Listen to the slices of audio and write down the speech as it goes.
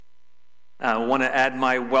I want to add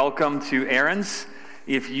my welcome to Aaron's.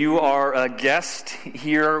 If you are a guest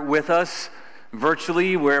here with us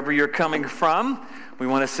virtually, wherever you're coming from, we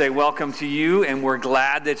want to say welcome to you, and we're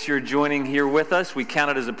glad that you're joining here with us. We count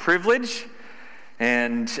it as a privilege,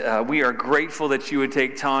 and we are grateful that you would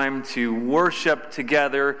take time to worship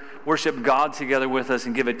together, worship God together with us,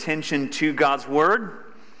 and give attention to God's Word.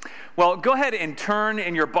 Well, go ahead and turn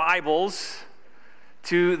in your Bibles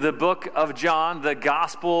to the book of John, the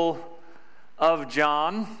Gospel of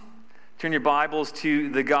John. Turn your Bibles to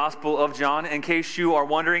the Gospel of John. In case you are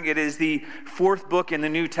wondering, it is the fourth book in the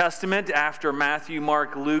New Testament after Matthew,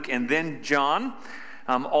 Mark, Luke, and then John.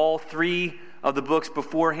 All three of the books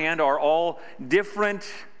beforehand are all different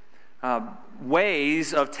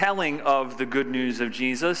ways of telling of the good news of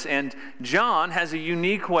Jesus, and John has a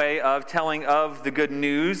unique way of telling of the good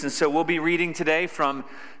news, and so we'll be reading today from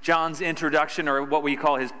John's introduction, or what we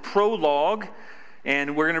call his prologue,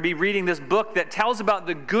 and we're going to be reading this book that tells about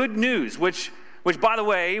the good news, which by the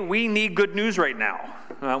way, we need good news right now.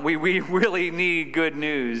 We really need good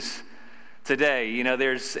news today. You know,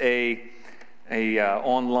 there's a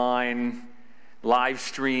online live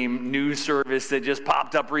stream news service that just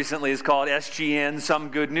popped up recently. It's called SGN, Some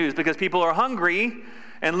Good News, because people are hungry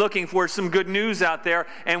and looking for some good news out there.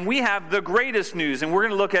 And we have the greatest news, and we're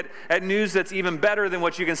going to look at news that's even better than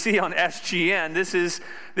what you can see on SGN. This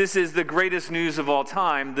is the greatest news of all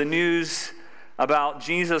time, the news about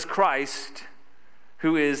Jesus Christ,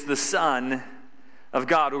 who is the Son of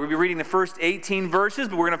God. We're going to be reading the first 18 verses,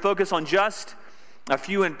 but we're going to focus on just a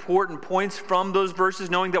few important points from those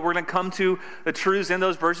verses, knowing that we're going to come to the truths in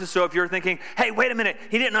those verses. So if you're thinking, hey, wait a minute,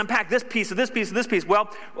 he didn't unpack this piece of this piece of this piece.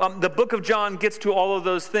 Well, the book of John gets to all of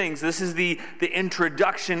those things. This is the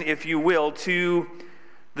introduction, if you will, to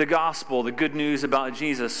the gospel, the good news about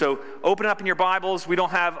Jesus. So open up in your Bibles. We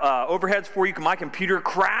don't have overheads for you. My computer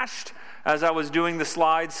crashed as I was doing the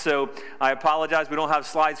slides, so I apologize. We don't have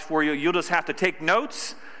slides for you. You'll just have to take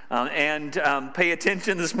notes and pay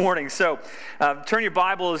attention this morning. So turn your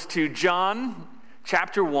Bibles to John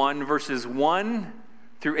chapter 1, verses 1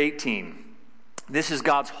 through 18. This is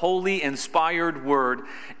God's holy, inspired word,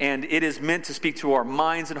 and it is meant to speak to our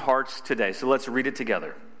minds and hearts today. So let's read it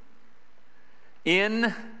together.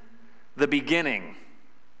 In the beginning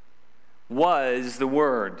was the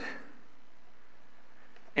Word,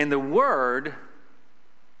 and the Word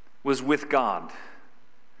was with God,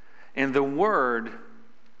 and the Word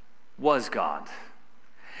was God.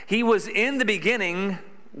 He was in the beginning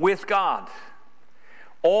with God.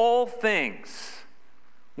 All things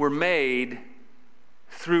were made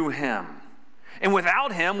through him, and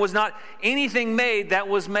without him was not anything made that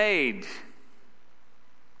was made.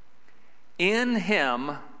 In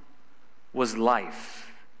him was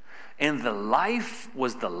life, and the life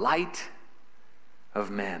was the light of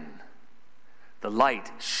men. The light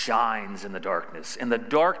shines in the darkness, and the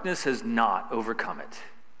darkness has not overcome it.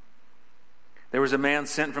 There was a man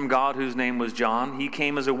sent from God whose name was John. He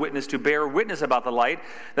came as a witness to bear witness about the light,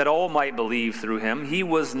 that all might believe through him. He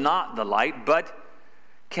was not the light, but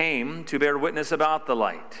came to bear witness about the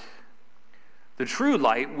light. The true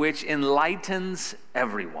light, which enlightens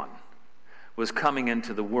everyone, was coming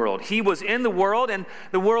into the world. He was in the world, and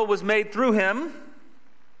the world was made through him,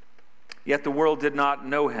 yet the world did not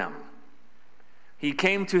know him. He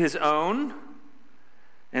came to his own,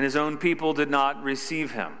 and his own people did not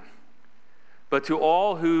receive him. But to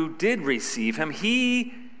all who did receive him,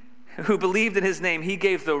 he who believed in his name, he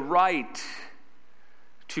gave the right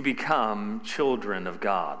to become children of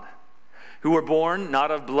God, who were born not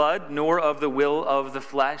of blood, nor of the will of the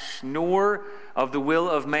flesh, nor of the will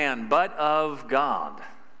of man, but of God.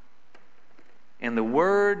 And the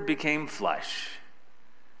Word became flesh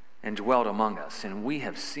and dwelt among us, and we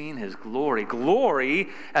have seen his glory, glory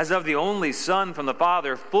as of the only Son from the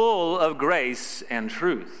Father, full of grace and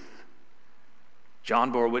truth.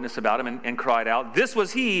 John bore witness about him and cried out, "This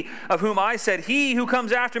was he of whom I said, he who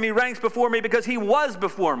comes after me ranks before me because he was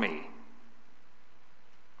before me."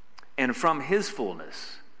 And from his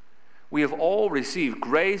fullness we have all received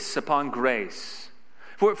grace upon grace.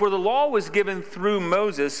 For the law was given through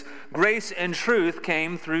Moses, grace and truth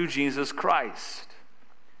came through Jesus Christ.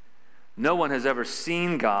 No one has ever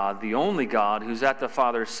seen God, the only God who's at the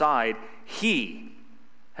Father's side. He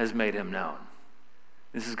has made him known.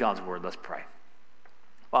 This is God's word. Let's pray.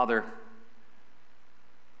 Father,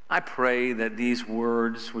 I pray that these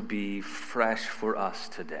words would be fresh for us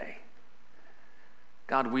today.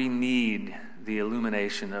 God, we need the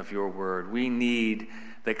illumination of your word. We need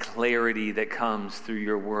the clarity that comes through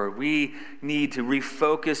your word. We need to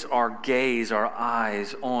refocus our gaze, our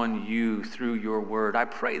eyes on you through your word. I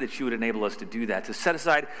pray that you would enable us to do that, to set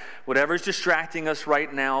aside whatever's distracting us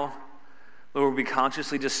right now. Lord, we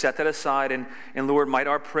consciously just set that aside. And Lord, might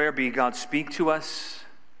our prayer be, God, speak to us.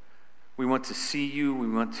 We want to see you. We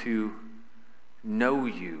want to know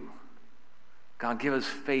you. God, give us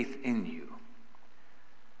faith in you.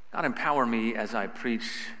 God, empower me as I preach.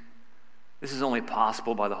 This is only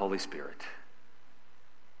possible by the Holy Spirit.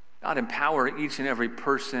 God, empower each and every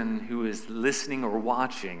person who is listening or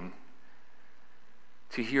watching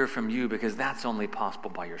to hear from you, because that's only possible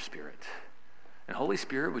by your Spirit. And Holy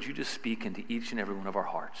Spirit, would you just speak into each and every one of our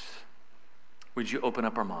hearts? Would you open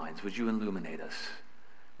up our minds? Would you illuminate us?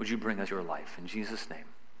 Would you bring us your life? In Jesus' name,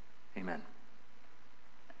 amen.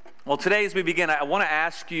 Well, today as we begin, I want to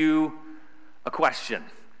ask you a question.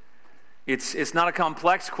 It's not a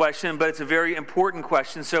complex question, but it's a very important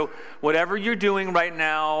question. So whatever you're doing right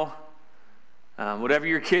now, whatever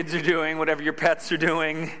your kids are doing, whatever your pets are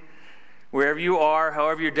doing, wherever you are,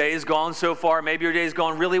 however your day has gone so far, maybe your day's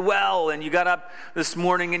gone really well, and you got up this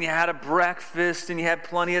morning and you had a breakfast and you had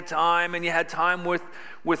plenty of time and you had time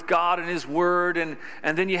with God and His Word, and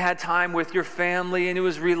then you had time with your family and it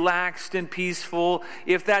was relaxed and peaceful.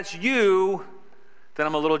 If that's you, then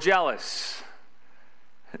I'm a little jealous.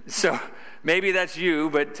 So maybe that's you,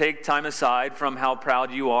 but take time aside from how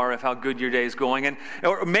proud you are of how good your day is going.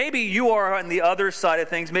 Or maybe you are on the other side of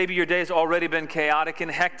things. Maybe your day's already been chaotic and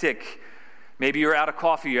hectic. Maybe you're out of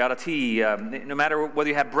coffee, you're out of tea, no matter whether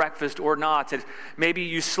you had breakfast or not. Maybe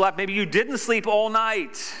you slept, maybe you didn't sleep all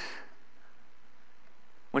night.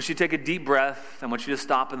 I want you to take a deep breath. I want you to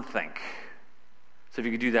stop and think. So if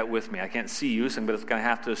you could do that with me. I can't see you, so I'm just going to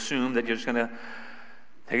have to assume that you're just going to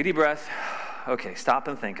take a deep breath. Okay, stop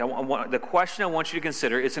and think. The question I want you to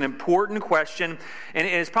consider, it's an important question, and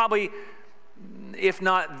it's probably, if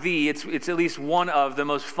not it's at least one of the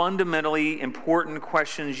most fundamentally important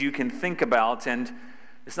questions you can think about. And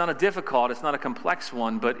it's not it's not a complex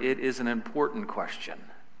one, but it is an important question.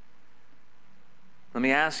 Let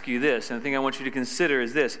me ask you this, and the thing I want you to consider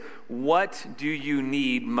is this: what do you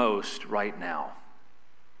need most right now?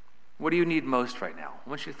 What do you need most right now? I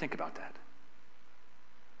want you to think about that.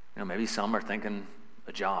 Maybe some are thinking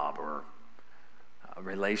a job or a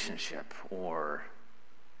relationship or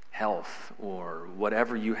health or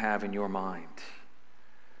whatever you have in your mind.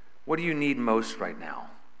 What do you need most right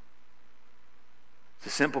now? It's a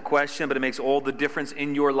simple question, but it makes all the difference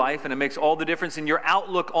in your life, and it makes all the difference in your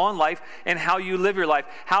outlook on life and how you live your life.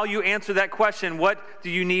 How you answer that question, what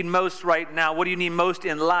do you need most right now? What do you need most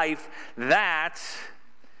in life? That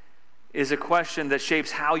is a question that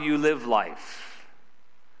shapes how you live life.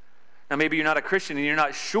 Now, maybe you're not a Christian and you're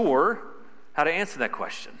not sure how to answer that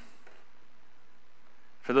question.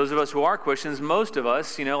 For those of us who are Christians, most of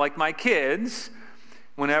us, like my kids,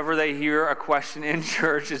 whenever they hear a question in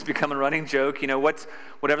church, it's become a running joke.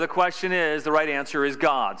 Whatever the question is, the right answer is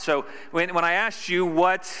God. So when I asked you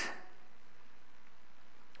what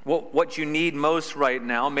you need most right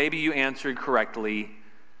now, maybe you answered correctly.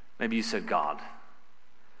 Maybe you said God.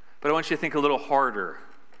 But I want you to think a little harder.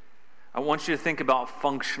 I want you to think about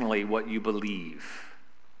functionally what you believe.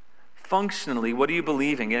 Functionally, what are you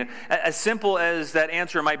believing? And as simple as that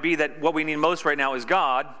answer might be, that what we need most right now is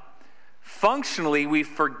God, functionally we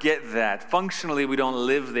forget that. Functionally we don't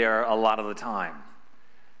live there a lot of the time.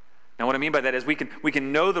 Now what I mean by that is we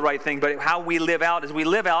can know the right thing, but how we live out is we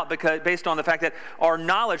live out because based on the fact that our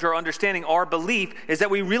knowledge, our understanding, our belief is that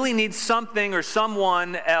we really need something or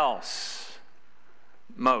someone else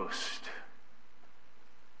most.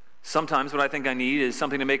 Sometimes what I think I need is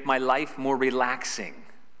something to make my life more relaxing.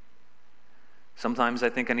 Sometimes I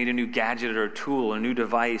think I need a new gadget or a tool, a new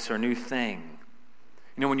device or a new thing.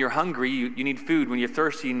 When you're hungry, you need food. When you're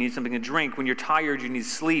thirsty, you need something to drink. When you're tired, you need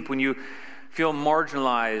sleep. When you feel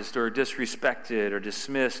marginalized or disrespected or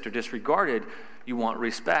dismissed or disregarded, you want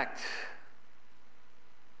respect.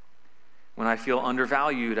 When I feel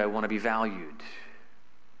undervalued, I want to be valued.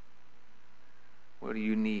 What do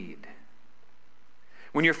you need?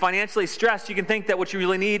 When you're financially stressed, you can think that what you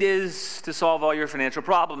really need is to solve all your financial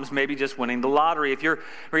problems, maybe just winning the lottery. If you're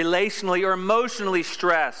relationally or emotionally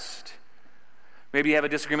stressed, maybe you have a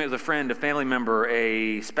disagreement with a friend, a family member,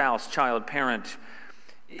 a spouse, child, parent,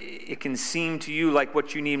 it can seem to you like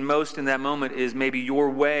what you need most in that moment is maybe your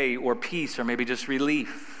way or peace or maybe just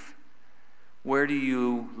relief. Where do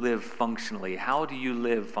you live functionally? How do you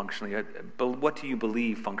live functionally? What do you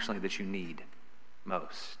believe functionally that you need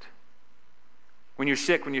most? When you're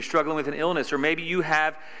sick, when you're struggling with an illness, or maybe you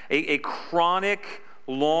have a chronic,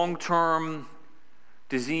 long-term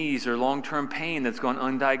disease or long-term pain that's gone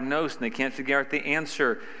undiagnosed and they can't figure out the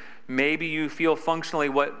answer. Maybe you feel functionally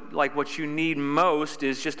like what you need most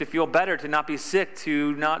is just to feel better, to not be sick,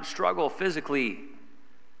 to not struggle physically.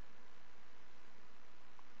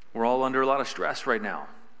 We're all under a lot of stress right now.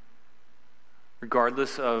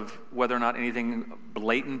 Regardless of whether or not anything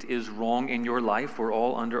blatant is wrong in your life, we're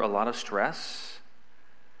all under a lot of stress.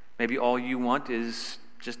 Maybe all you want is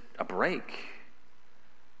just a break.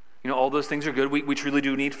 All those things are good. We truly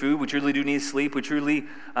do need food. We truly do need sleep. We truly,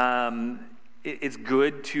 it's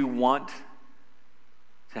good to want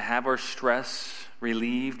to have our stress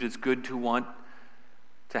relieved. It's good to want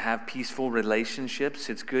to have peaceful relationships.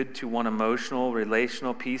 It's good to want emotional,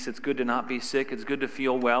 relational peace. It's good to not be sick. It's good to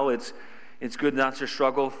feel well. It's good not to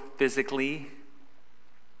struggle physically.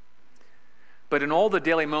 But in all the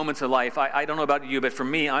daily moments of life, I don't know about you, but for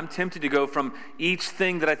me, I'm tempted to go from each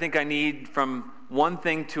thing that I think I need from one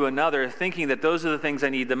thing to another, thinking that those are the things I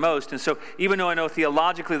need the most. And so even though I know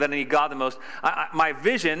theologically that I need God the most, my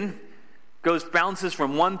vision bounces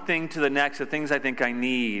from one thing to the next, the things I think I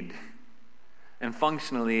need. And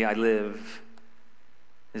functionally, I live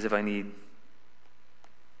as if I need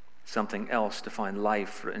something else to find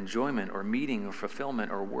life or enjoyment or meaning or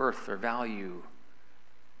fulfillment or worth or value.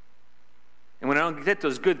 And when I don't get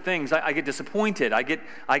those good things, I get disappointed. I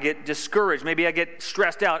get discouraged. Maybe I get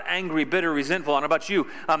stressed out, angry, bitter, resentful. I don't know about you.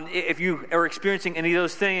 If you are experiencing any of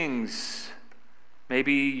those things,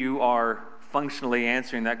 maybe you are functionally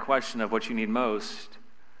answering that question of what you need most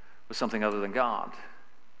with something other than God.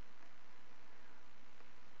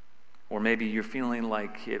 Or maybe you're feeling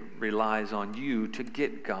like it relies on you to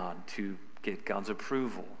get God, to get God's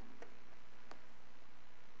approval.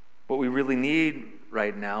 What we really need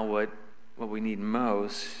right now, what we need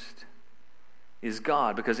most, is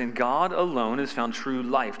God. Because in God alone is found true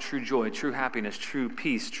life, true joy, true happiness, true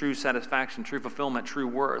peace, true satisfaction, true fulfillment, true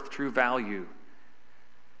worth, true value.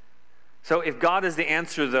 So if God is the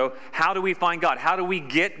answer, though, how do we find God? How do we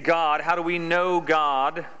get God? How do we know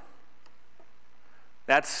God?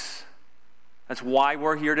 That's why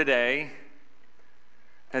we're here today.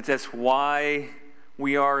 That's why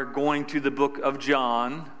we are going to the book of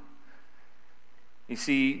John. You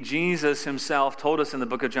see, Jesus himself told us in the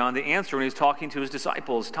book of John the answer when he was talking to his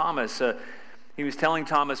disciples, Thomas. He was telling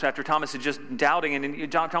Thomas after Thomas had just doubting, and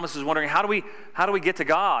Thomas was wondering, how do we get to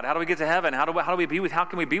God? How do we get to heaven? How can we be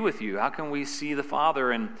with you? How can we see the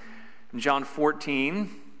Father? And in John 14,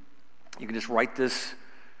 you can just write this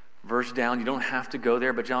verse down. You don't have to go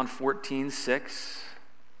there, but John 14:6.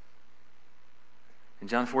 In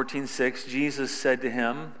John 14:6, Jesus said to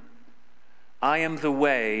him, I am the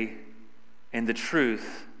way and the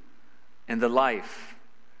truth and the life.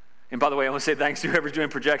 And by the way, I want to say thanks to whoever's doing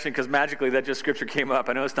projection, because magically that just scripture came up.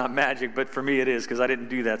 I know it's not magic, but for me it is, because I didn't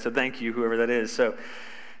do that. So thank you, whoever that is. So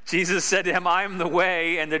Jesus said to him, I am the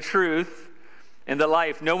way and the truth and the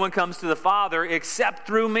life. No one comes to the Father except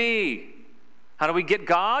through me. How do we get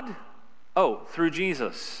God? Oh, through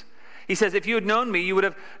Jesus. He says, if you had known me, you would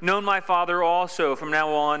have known my Father also. From now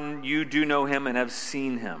on, you do know him and have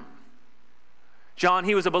seen him. John,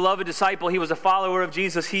 he was a beloved disciple. He was a follower of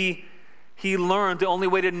Jesus. He learned the only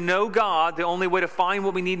way to know God, the only way to find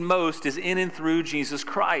what we need most is in and through Jesus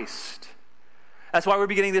Christ. That's why we're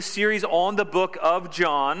beginning this series on the book of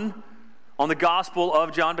John, on the Gospel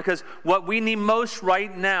of John, because what we need most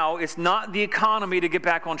right now is not the economy to get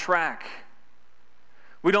back on track.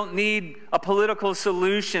 We don't need a political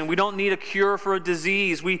solution. We don't need a cure for a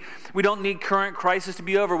disease. We don't need current crisis to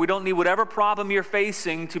be over. We don't need whatever problem you're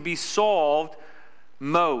facing to be solved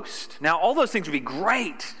most. Now, all those things would be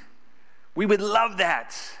great. We would love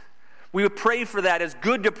that. We would pray for that. It's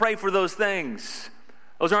good to pray for those things.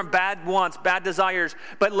 Those aren't bad wants, bad desires.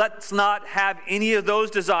 But let's not have any of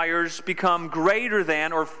those desires become greater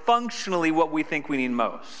than or functionally what we think we need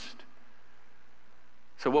most.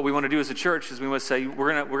 So what we want to do as a church is we want to say,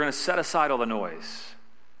 we're going to set aside all the noise.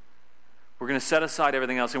 We're going to set aside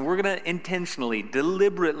everything else, and we're going to intentionally,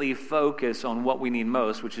 deliberately focus on what we need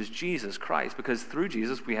most, which is Jesus Christ, because through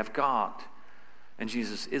Jesus we have God, and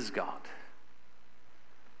Jesus is God.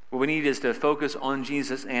 What we need is to focus on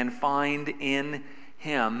Jesus and find in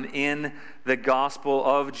him, in the Gospel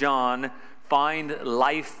of John, find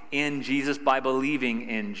life in Jesus by believing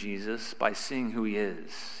in Jesus, by seeing who he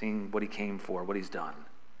is, seeing what he came for, what he's done.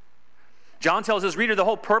 John tells his reader the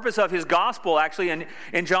whole purpose of his gospel, actually,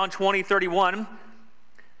 in John 20:31.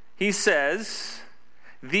 He says,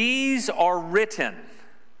 these are written,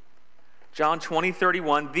 John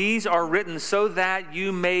 20:31, these are written so that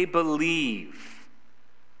you may believe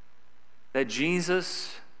that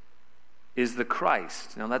Jesus is the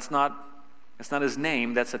Christ. Now, that's not That's not his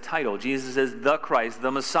name, that's a title. Jesus is the Christ,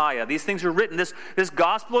 the Messiah. These things are written. This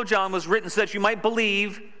Gospel of John was written so that you might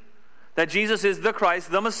believe that Jesus is the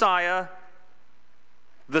Christ, the Messiah,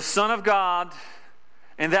 the Son of God,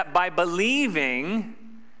 and that by believing,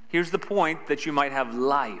 here's the point, that you might have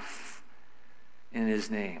life in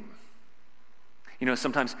his name. You know,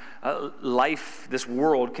 sometimes life, this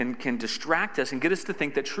world, can distract us and get us to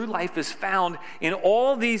think that true life is found in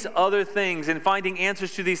all these other things and finding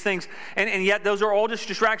answers to these things. And yet those are all just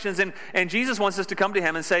distractions. And Jesus wants us to come to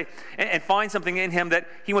him and say, and find something in him that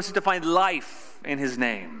he wants us to find life in his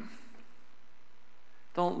name.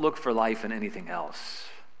 Don't look for life in anything else.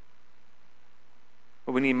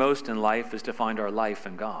 What we need most in life is to find our life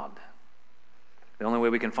in God. The only way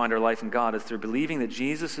we can find our life in God is through believing that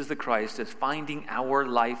Jesus is the Christ, is finding our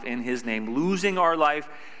life in his name, losing our life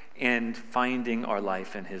and finding our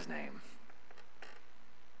life in his name.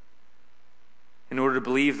 In order to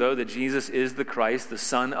believe, though, that Jesus is the Christ, the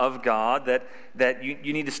Son of God, that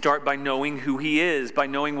you need to start by knowing who he is, by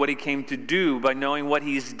knowing what he came to do, by knowing what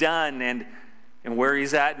he's done and where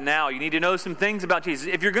he's at now. You need to know some things about Jesus.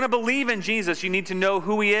 If you're going to believe in Jesus, you need to know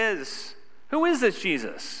who he is. Who is this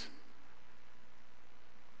Jesus?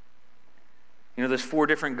 You know, there's 4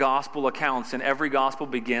 different gospel accounts, and every gospel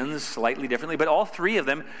begins slightly differently, but all 3 of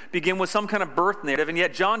them begin with some kind of birth narrative, and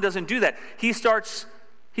yet John doesn't do that. He starts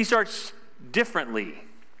differently.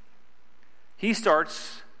 He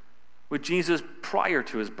starts with Jesus prior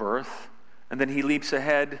to his birth, and then he leaps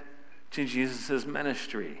ahead to Jesus'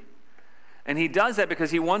 ministry. And he does that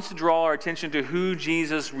because he wants to draw our attention to who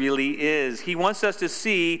Jesus really is. He wants us to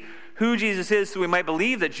see who Jesus is so we might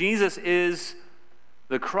believe that Jesus is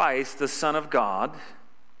the Christ, the Son of God,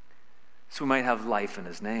 so we might have life in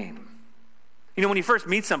his name. You know, when you first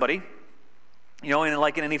meet somebody, you know,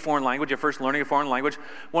 like in any foreign language, you're first learning a foreign language,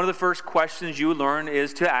 one of the first questions you learn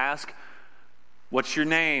is to ask, what's your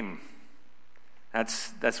name?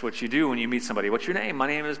 That's what you do when you meet somebody. What's your name? My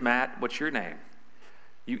name is Matt. What's your name?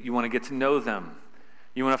 You want to get to know them.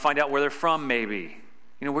 You want to find out where they're from, maybe.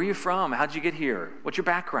 You know, where are you from? How'd you get here? What's your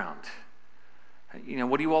background? You know,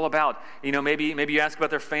 what are you all about? You know, maybe you ask about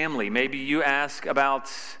their family. Maybe you ask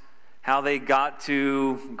about how they got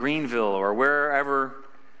to Greenville or wherever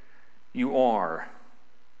you are.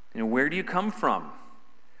 You know, where do you come from?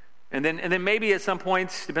 And then maybe at some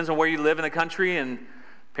point, depends on where you live in the country, and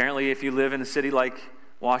apparently if you live in a city like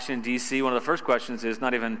Washington, D.C., one of the first questions is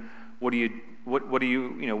not even what do you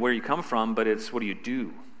where you come from, but it's what do you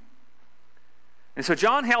do? And so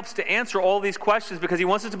John helps to answer all these questions because he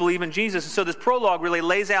wants us to believe in Jesus. And so this prologue really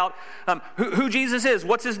lays out who Jesus is,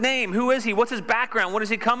 what's his name, who is he, what's his background, where does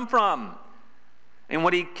he come from, and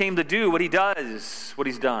what he came to do, what he does, what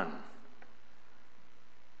he's done.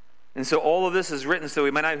 And so all of this is written so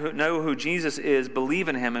we might not know who Jesus is, believe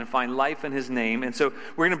in him, and find life in his name. And so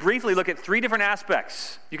we're going to briefly look at 3 different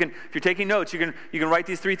aspects. You can, if you're taking notes, you can write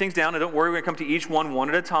these 3 things down, and don't worry, we're going to come to each one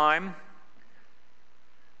at a time.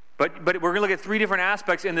 But we're going to look at 3 different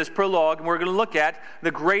aspects in this prologue, and we're going to look at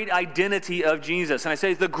the great identity of Jesus. And I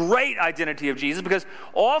say the great identity of Jesus because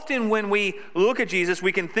often when we look at Jesus,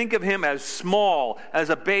 we can think of him as small,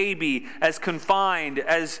 as a baby, as confined,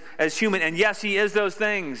 as human. And yes, he is those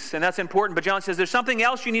things, and that's important. But John says there's something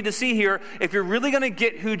else you need to see here. If you're really going to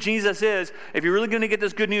get who Jesus is, if you're really going to get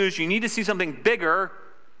this good news, you need to see something bigger.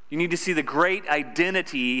 You need to see the great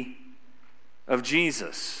identity of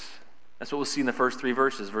Jesus. That's what we'll see in the first 3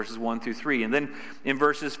 verses, verses 1 through 3. And then in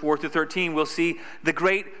verses 4 through 13, we'll see the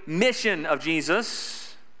great mission of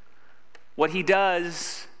Jesus, what he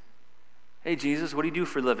does. Hey, Jesus, what do you do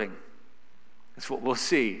for a living? That's what we'll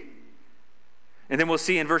see. And then we'll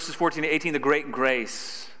see in verses 14 to 18 the great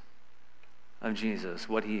grace of Jesus,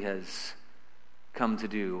 what he has come to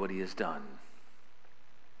do, what he has done.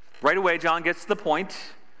 Right away, John gets to the point.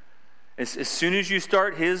 As soon as you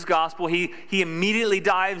start his gospel, he immediately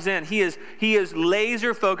dives in. He is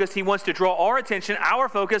laser focused. He wants to draw our attention, our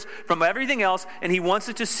focus from everything else, and he wants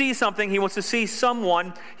us to see something. He wants to see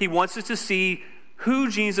someone. He wants us to see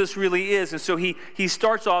who Jesus really is. And so he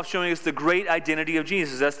starts off showing us the great identity of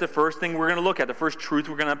Jesus. That's the first thing we're going to look at, the first truth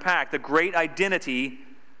we're going to unpack, the great identity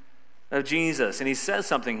of Jesus. And he says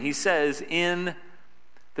something. He says, in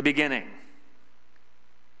the beginning.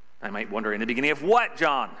 I might wonder, in the beginning of what,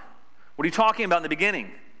 John? What are you talking about in the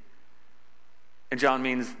beginning? And John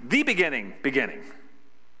means the beginning.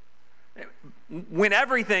 When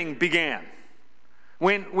everything began.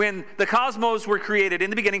 When the cosmos were created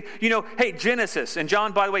in the beginning, you know, hey, Genesis. And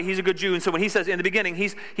John, by the way, he's a good Jew. And so when he says in the beginning,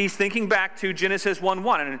 he's thinking back to Genesis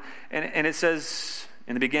 1:1. And it says,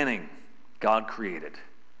 in the beginning, God created.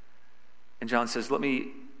 And John says, let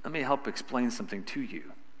me help explain something to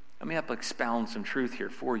you. Let me help expound some truth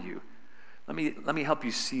here for you. Let me help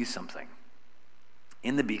you see something.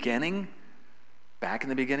 In the beginning, back in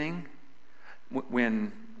the beginning,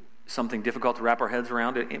 when something difficult to wrap our heads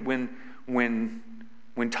around,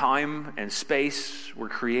 when time and space were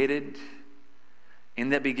created, in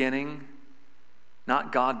that beginning,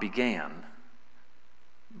 not God began,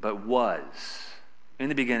 but was. In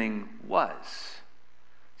the beginning was.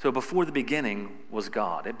 So before the beginning was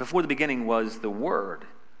God. Before the beginning was the Word.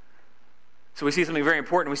 So we see something very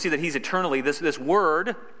important. We see that he's eternally, this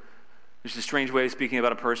Word, which is a strange way of speaking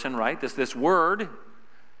about a person, right? This Word,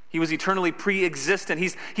 he was eternally pre-existent.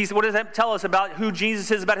 He's. What does that tell us about who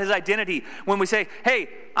Jesus is, about his identity? When we say, hey,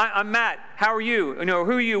 I'm Matt, how are you?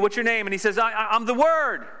 Who are you? What's your name? And he says, I'm the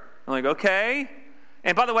Word. I'm like, okay.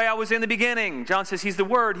 And by the way, I was in the beginning. John says he's the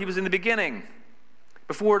Word. He was in the beginning.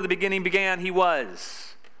 Before the beginning began, he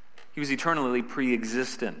was. He was eternally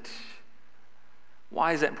pre-existent.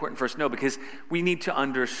 Why is that important for us to know? Because we need to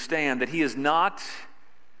understand that he is not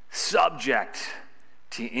subject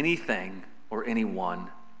to anything or anyone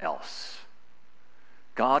else.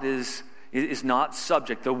 God is not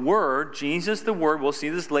subject. The Word, Jesus the Word, we'll see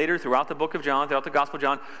this later throughout the book of John, throughout the Gospel of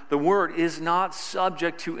John, the Word is not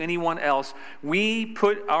subject to anyone else. We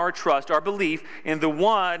put our trust, our belief in the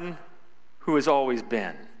one who has always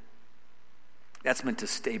been. That's meant to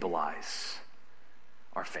stabilize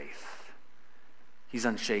our faith. He's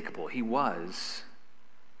unshakable. He was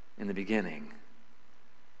in the beginning.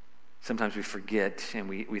 Sometimes we forget and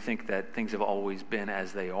we think that things have always been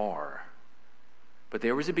as they are. But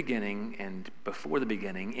there was a beginning, and before the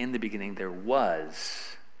beginning, in the beginning, there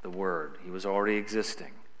was the Word. He was already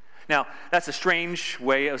existing. Now, that's a strange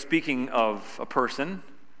way of speaking of a person.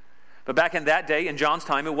 But back in that day, in John's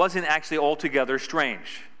time, it wasn't actually altogether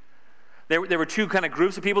strange. There were two kind of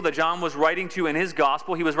groups of people that John was writing to in his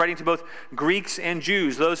gospel. He was writing to both Greeks and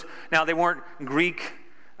Jews. Now, they weren't Greek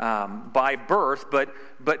by birth, but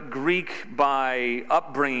Greek by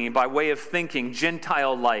upbringing, by way of thinking,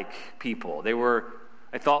 Gentile-like people.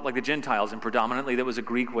 I thought like the Gentiles, and predominantly that was a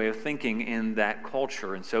Greek way of thinking in that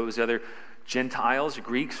culture. And so it was either Gentiles,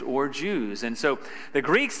 Greeks, or Jews. And so the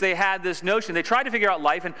Greeks, they had this notion. They tried to figure out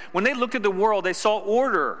life, and when they looked at the world, they saw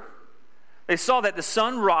order. They saw that the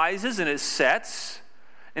sun rises and it sets,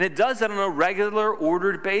 and it does that on a regular,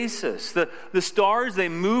 ordered basis. The stars, they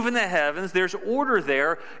move in the heavens. There's order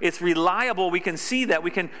there. It's reliable. We can see that.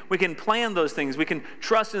 We can plan those things. We can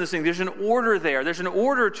trust in those things. There's an order there. There's an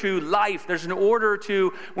order to life. There's an order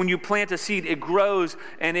to when you plant a seed, it grows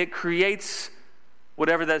and it creates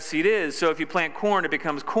whatever that seed is. So if you plant corn, it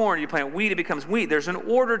becomes corn. You plant wheat, it becomes wheat. There's an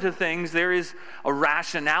order to things. There is a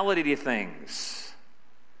rationality to things.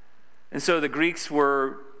 And so the Greeks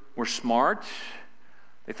were smart.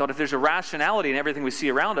 They thought if there's a rationality in everything we see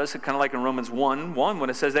around us, kind of like in Romans 1:1, when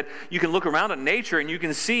it says that you can look around at nature and you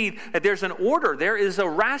can see that there's an order. There is a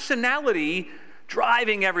rationality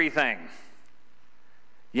driving everything.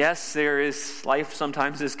 Yes, life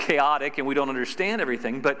sometimes is chaotic and we don't understand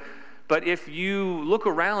everything, but if you look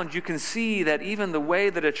around, you can see that even the way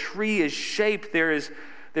that a tree is shaped, there's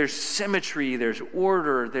symmetry, there's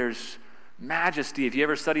order, there's majesty. If you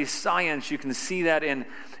ever study science, you can see that in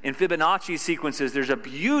Fibonacci sequences. There's a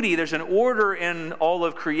beauty, there's an order in all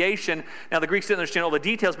of creation. Now, the Greeks didn't understand all the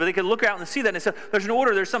details, but they could look out and see that and say, there's an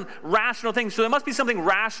order, there's some rational thing. So there must be something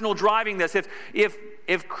rational driving this.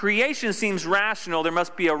 If creation seems rational, there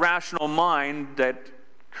must be a rational mind that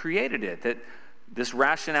created it, that this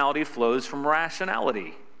rationality flows from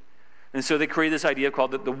rationality. And so they created this idea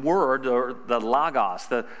called the Word, or the Logos,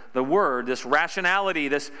 the Word, this rationality,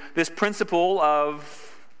 this principle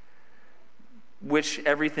of which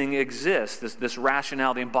everything exists, this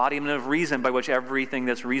rationality, embodiment of reason by which everything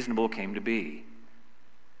that's reasonable came to be.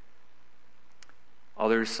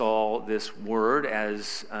 Others saw this Word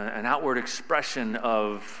as an outward expression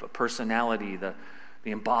of a personality, the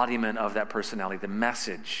embodiment of that personality, the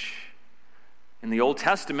message. In the Old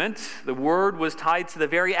Testament, the Word was tied to the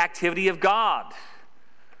very activity of God.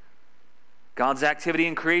 God's activity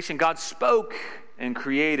in creation. God spoke and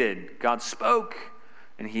created. God spoke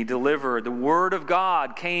and he delivered. The Word of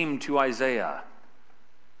God came to Isaiah.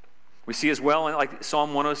 We see as well in like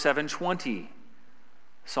Psalm 107:20.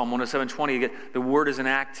 Psalm 107:20, the Word is an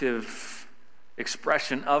active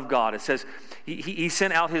expression of God. It says, He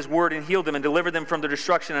sent out His Word and healed them and delivered them from their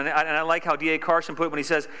destruction. And I like how D.A. Carson put it when he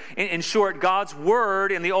says, in short, God's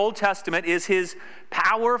Word in the Old Testament is His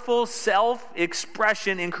powerful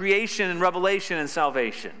self-expression in creation and revelation and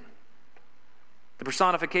salvation. The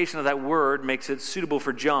personification of that Word makes it suitable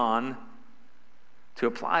for John to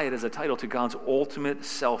apply it as a title to God's ultimate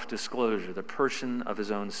self-disclosure, the person of His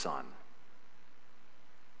own Son.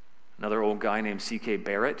 Another old guy named C.K.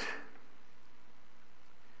 Barrett,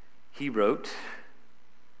 he wrote,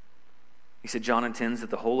 he said, John intends that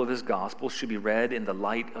the whole of his gospel should be read in the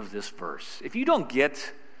light of this verse. If you don't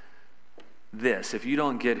get this, if you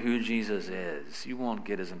don't get who Jesus is, you won't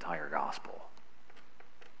get his entire gospel.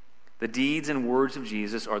 The deeds and words of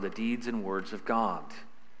Jesus are the deeds and words of God.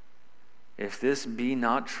 If this be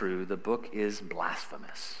not true, the book is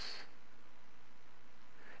blasphemous.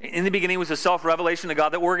 In the beginning was the self-revelation of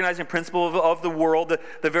God, the organizing principle of the world,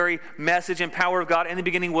 the very message and power of God. In the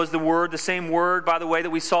beginning was the Word, the same Word, by the way, that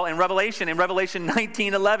we saw in Revelation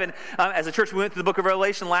 19:11. As a church, we went through the book of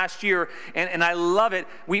Revelation last year, and I love it.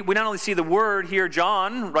 We not only see the Word here,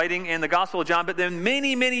 John, writing in the Gospel of John, but then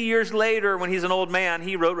many, many years later, when he's an old man,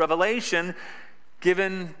 he wrote Revelation,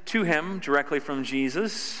 given to him directly from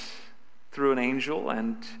Jesus through an angel,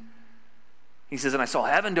 and he says, and I saw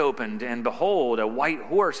heaven opened, and behold, a white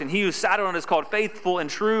horse, and he who sat on it is called Faithful and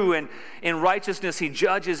True, and in righteousness he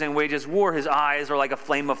judges and wages war. His eyes are like a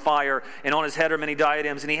flame of fire, and on his head are many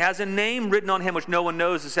diadems, and he has a name written on him which no one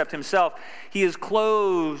knows except himself. He is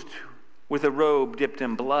clothed with a robe dipped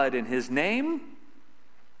in blood, and his name,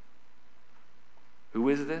 who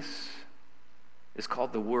is this? Is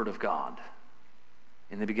called the Word of God.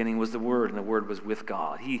 In the beginning was the Word, and the Word was with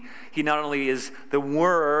God. He not only is the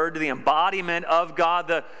Word, the embodiment of God,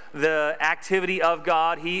 the activity of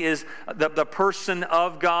God. He is the person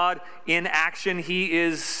of God in action. He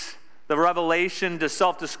is the revelation, the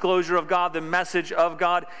self-disclosure of God, the message of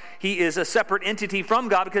God. He is a separate entity from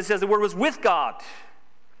God because it says the Word was with God.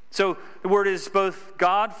 So the Word is both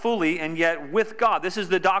God fully and yet with God. This is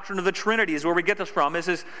the doctrine of the Trinity, is where we get this from. This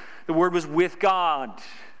is the Word was with God.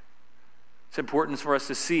 It's important for us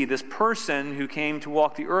to see this person who came to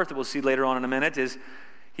walk the earth, that we'll see later on in a minute, is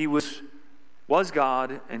he was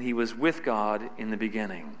God and he was with God in the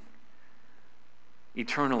beginning.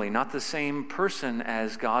 Eternally, not the same person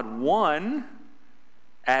as God, one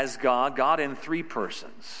as God in three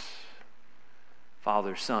persons.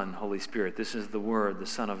 Father, Son, Holy Spirit. This is the Word, the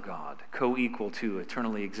Son of God, co-equal to,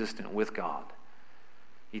 eternally existent with God.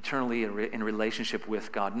 Eternally in relationship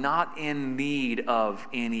with God, not in need of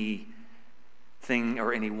anything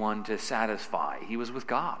or anyone to satisfy. He was with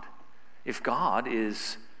God. If God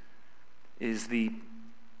is the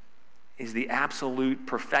absolute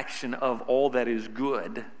perfection of all that is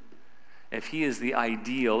good, if he is the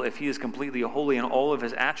ideal, if he is completely holy in all of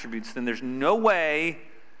his attributes, then there's no way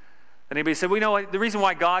that anybody said, well, you know what, the reason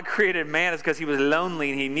why God created man is because he was lonely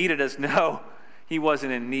and he needed us. No, he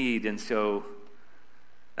wasn't in need, and so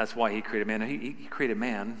that's why he created man. He created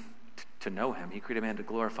man to know him. He created man to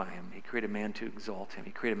glorify him. He created man to exalt him.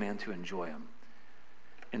 He created man to enjoy him.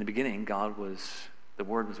 In the beginning, the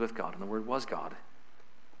Word was with God, and the Word was God.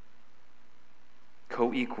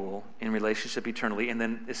 Co-equal in relationship eternally. And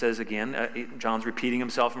then it says again, John's repeating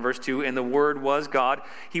himself in verse 2, and the Word was God.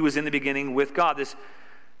 He was in the beginning with God.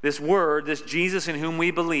 This Word, this Jesus in whom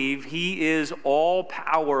we believe, he is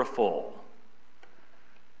all-powerful.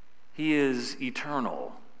 He is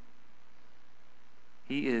eternal.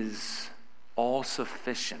 He is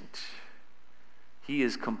all-sufficient. He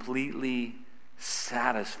is completely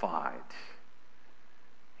satisfied.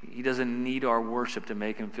 He doesn't need our worship to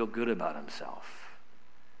make him feel good about himself.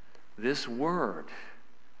 This Word,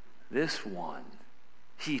 this one,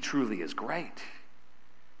 he truly is great.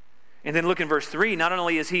 And then look in verse 3. Not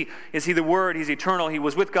only is he the Word, he's eternal, he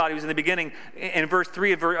was with God, he was in the beginning. In verse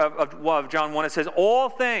 3 of John 1, it says, all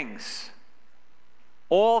things,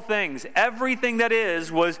 everything that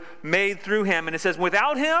is was made through him. And it says,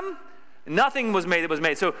 without him, nothing was made that was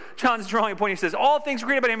made. So John's drawing a point. He says, all things were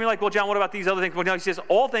created by him. You're like, well, John, what about these other things? Well, no, he says,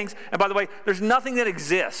 all things. And by the way, there's nothing that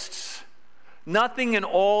exists. Nothing in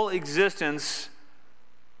all existence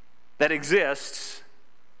that exists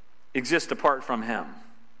apart from him.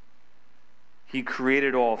 He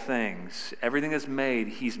created all things. Everything that's made,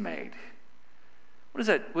 he's made. What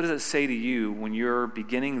does that say to you when you're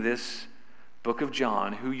beginning this book of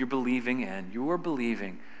John, who you're believing in? You are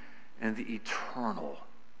believing in the eternal,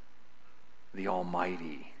 the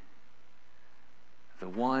Almighty, the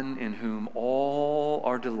one in whom all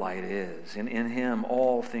our delight is, and in him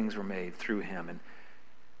all things were made through him, and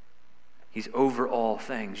he's over all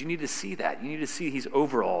things. You need to see that. You need to see he's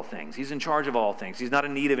over all things. He's in charge of all things. He's not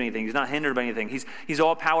in need of anything. He's not hindered by anything. He's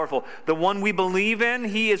all powerful. The one we believe in,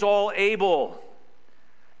 he is all able.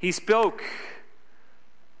 He spoke,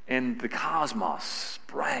 and the cosmos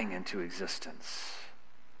sprang into existence.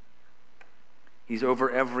 He's over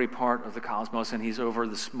every part of the cosmos, and he's over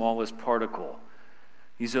the smallest particle.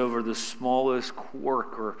 He's over the smallest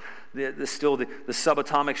quark or the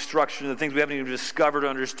subatomic structure, the things we haven't even discovered or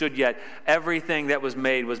understood yet. Everything that was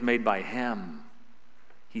made by him.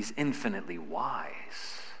 He's infinitely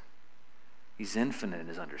wise. He's infinite in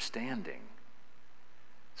his understanding.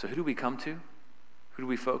 So who do we come to? Who do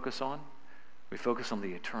we focus on? We focus on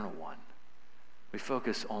the eternal one. We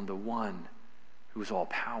focus on the one who is all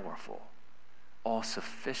powerful, all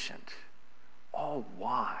sufficient, all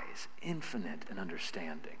wise, infinite in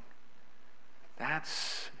understanding.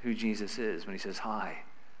 That's who Jesus is when he says, "Hi,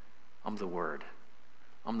 I'm the Word.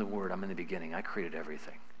 I'm the Word. I'm in the beginning. I created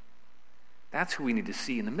everything." That's who we need to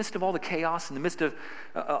see. In the midst of all the chaos, in the midst of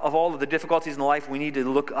all of the difficulties in life, we need to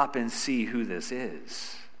look up and see who this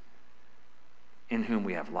is, in whom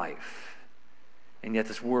we have life. And yet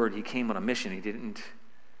this Word, he came on a mission.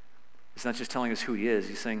 He's not just telling us who he is.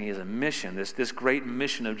 He's saying he has a mission. This great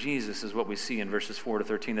mission of Jesus is what we see in verses 4 to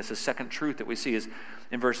 13. That's the second truth that we see is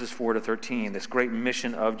in verses 4 to 13. This great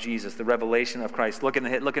mission of Jesus, the revelation of Christ. Look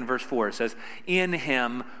in verse 4. It says, "In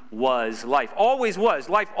him was life." Always was.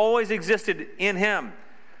 Life always existed in him.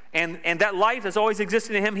 And that life has always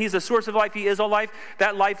existed in him. He's the source of life. He is all life.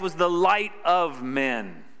 That life was the light of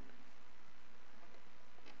men.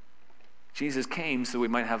 Jesus came so we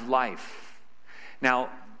might have life. Now,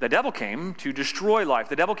 the devil came to destroy life.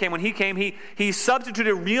 The devil came, when he came, he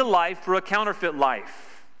substituted real life for a counterfeit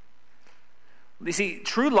life. You see,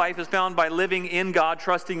 true life is found by living in God,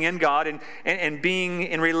 trusting in God, and being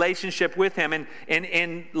in relationship with him.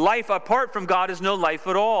 And life apart from God is no life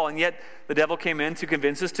at all. And yet the devil came in to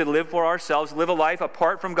convince us to live for ourselves, live a life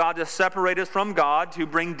apart from God, to separate us from God, to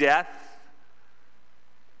bring death.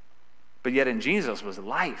 But yet in Jesus was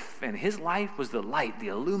life, and his life was the light, the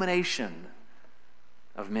illumination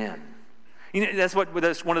of men. You know, that's one of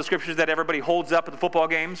the scriptures that everybody holds up at the football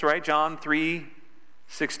games, right? John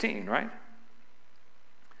 3:16, right?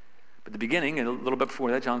 But the beginning, and a little bit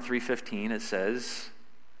before that, John 3:15, it says,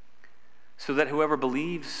 "So that whoever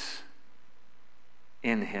believes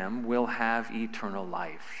in him will have eternal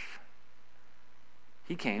life."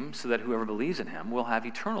 He came so that whoever believes in him will have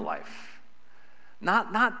eternal life. Not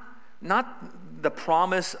the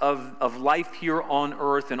promise of life here on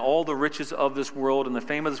earth and all the riches of this world and the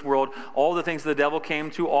fame of this world, all the things the devil came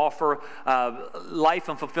to offer, life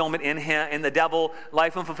and fulfillment in him, in the devil,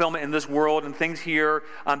 life and fulfillment in this world and things here.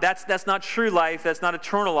 That's not true life. That's not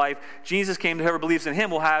eternal life. Jesus came to whoever believes in him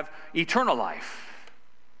will have eternal life.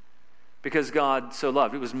 Because God so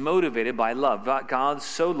loved. It was motivated by love. God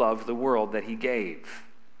so loved the world that he gave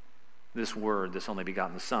this Word, this only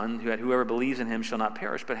begotten Son, whoever believes in him shall not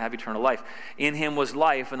perish, but have eternal life. In him was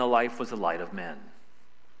life, and the life was the light of men.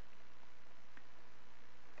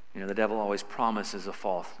 You know, the devil always promises a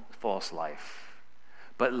false life.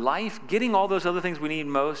 But life, getting all those other things we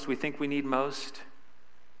think we need most,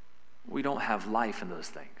 we don't have life in those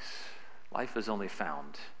things. Life is only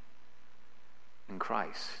found in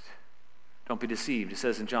Christ. Don't be deceived. It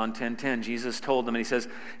says in John 10:10, Jesus told them, and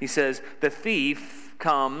he says, "The thief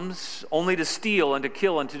comes only to steal and to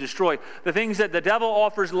kill and to destroy." The things that the devil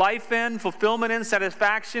offers life in, fulfillment in,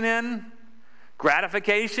 satisfaction in,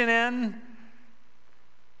 gratification in,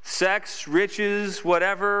 sex, riches,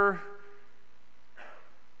 whatever.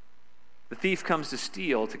 The thief comes to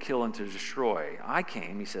steal, to kill, and to destroy. I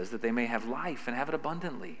came, he says, that they may have life and have it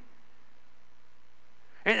abundantly.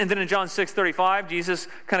 And then in John 6:35, Jesus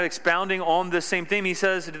kind of expounding on this same theme, he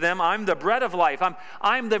says to them, "I'm the bread of life.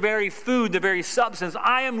 I'm the very food, the very substance.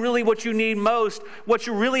 I am really what you need most. What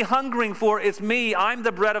you're really hungering for, it's me. I'm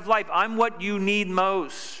the bread of life. I'm what you need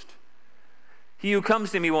most. He who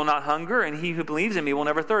comes to me will not hunger, and he who believes in me will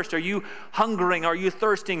never thirst." Are you hungering? Are you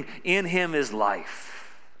thirsting? In him is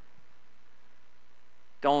life.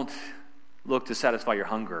 Don't look to satisfy your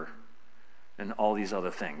hunger and all these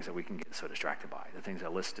other things that we can get so distracted by, the things I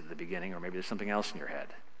listed at the beginning, or maybe there's something else in your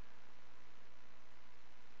head.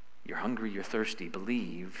 You're hungry, you're thirsty,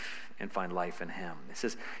 believe and find life in him. It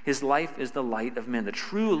says, his life is the light of men, the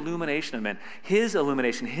true illumination of men. His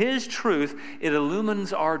illumination, his truth, it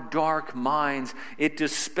illumines our dark minds. It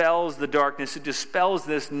dispels the darkness. It dispels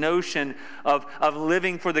this notion of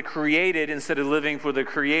living for the created instead of living for the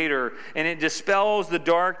creator. And it dispels the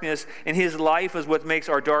darkness, and his life is what makes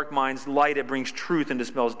our dark minds light. It brings truth and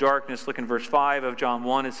dispels darkness. Look in verse 5 of John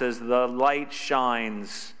 1. It says, "The light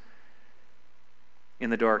shines in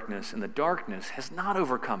the darkness, and the darkness has not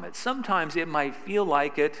overcome it." Sometimes it might feel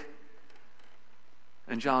like it.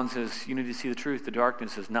 And John says, you need to see the truth. The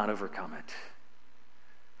darkness has not overcome it.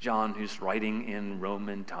 John, who's writing in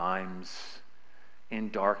Roman times, in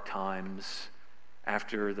dark times,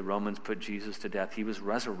 after the Romans put Jesus to death, he was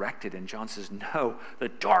resurrected. And John says, no, the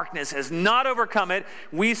darkness has not overcome it.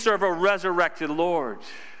 We serve a resurrected Lord.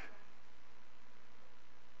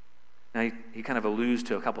 Now, he kind of alludes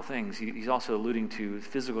to a couple things. He's also alluding to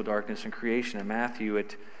physical darkness and creation. In Matthew,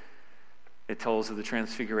 it tells of the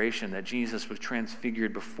transfiguration, that Jesus was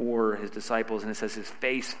transfigured before his disciples, and it says his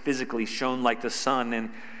face physically shone like the sun, and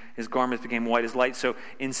his garments became white as light. So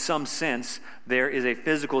in some sense, there is a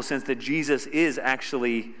physical sense that Jesus is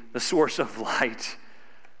actually the source of light.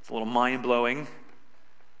 It's a little mind-blowing.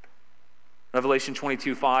 Revelation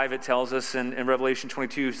 22:5, it tells us, and Revelation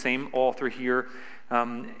 22, same author here,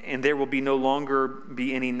 and there will no longer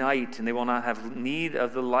be any night, and they will not have need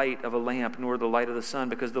of the light of a lamp, nor the light of the sun,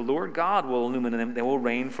 because the Lord God will illumine them. They will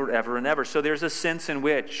reign forever and ever. So there's a sense in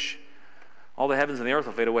which all the heavens and the earth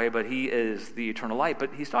will fade away, but he is the eternal light.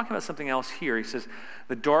 But he's talking about something else here. He says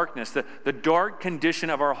the darkness, the dark condition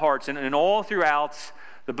of our hearts. And all throughout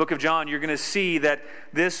the book of John, you're going to see that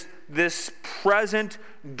this present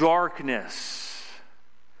darkness,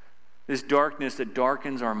 this darkness that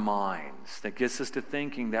darkens our minds, that gets us to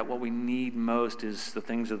thinking that what we need most is the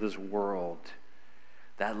things of this world,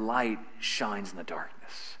 that light shines in the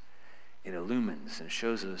darkness. It illumines and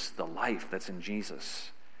shows us the life that's in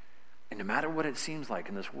Jesus. And no matter what it seems like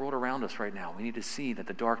in this world around us right now, we need to see that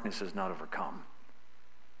the darkness is not overcome.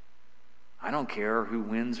 I don't care who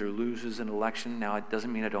wins or loses an election. Now, it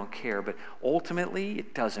doesn't mean I don't care, but ultimately,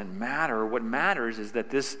 it doesn't matter. What matters is that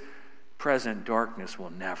this present darkness will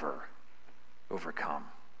never overcome.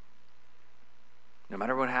 No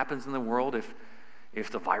matter what happens in the world,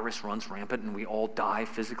 if the virus runs rampant and we all die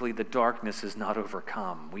physically, the darkness is not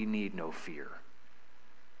overcome. We need no fear.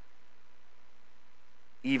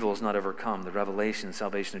 Evil is not overcome, the revelation and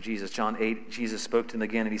salvation of Jesus. John 8, Jesus spoke to them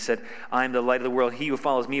again, and he said, I am the light of the world. He who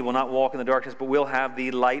follows me will not walk in the darkness, but will have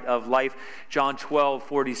the light of life. John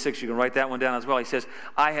 12:46, you can write that one down as well. He says,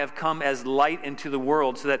 I have come as light into the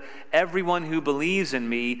world, so that everyone who believes in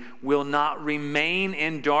me will not remain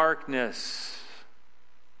in darkness.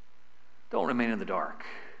 Don't remain in the dark.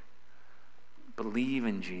 Believe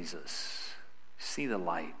in Jesus. See the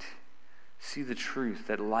light. See the truth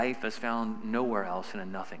that life is found nowhere else and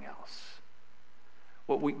in nothing else.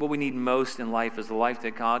 What we need most in life is the life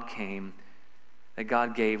that God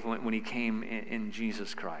gave when he came in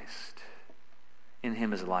Jesus Christ. In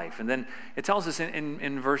him is life. And then it tells us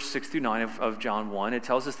in verse 6 through 9 of John 1, it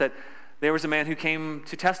tells us that there was a man who came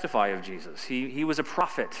to testify of Jesus. He was a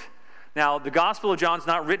prophet. Now, the Gospel of John's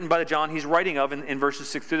not written by the John he's writing of in verses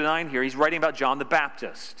 6 through 9 here. He's writing about John the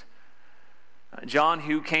Baptist. John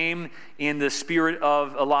who came in the spirit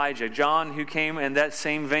of Elijah. John who came in that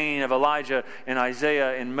same vein of Elijah and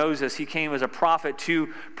Isaiah and Moses. He came as a prophet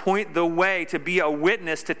to point the way, to be a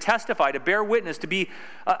witness, to testify, to bear witness, to be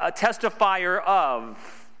a testifier of,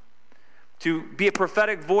 to be a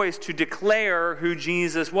prophetic voice, to declare who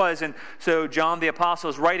Jesus was. And so John the Apostle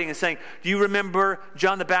is writing and saying, do you remember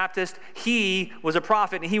John the Baptist? He was a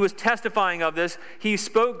prophet, and he was testifying of this. He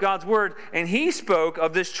spoke God's word, and he spoke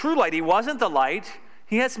of this true light. He wasn't the light.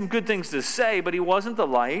 He had some good things to say, but he wasn't the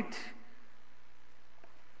light.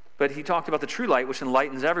 But he talked about the true light, which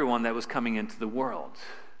enlightens everyone that was coming into the world.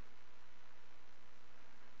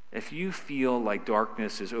 If you feel like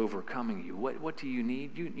darkness is overcoming you, what do you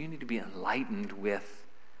need? You need to be enlightened with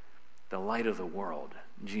the light of the world,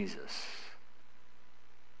 Jesus.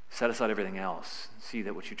 Set aside everything else. See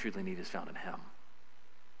that what you truly need is found in him.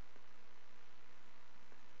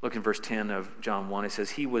 Look in verse 10 of John 1. It says,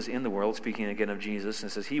 he was in the world, speaking again of Jesus.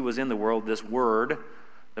 And it says, he was in the world, this Word,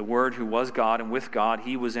 the Word who was God and with God.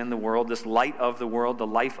 He was in the world, this light of the world, the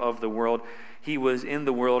life of the world. He was in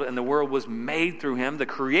the world, and the world was made through him. The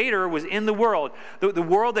Creator was in the world. The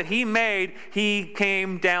world that he made, he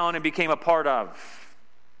came down and became a part of.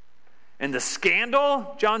 And the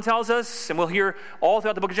scandal, John tells us, and we'll hear all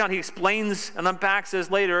throughout the book of John, he explains and unpacks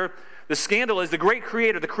this later. The scandal is the great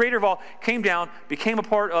Creator, the Creator of all, came down, became a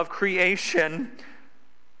part of creation,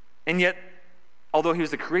 and yet, although he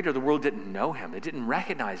was the Creator, the world didn't know him. It didn't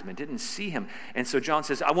recognize him. It didn't see him. And so John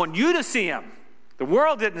says, I want you to see him. The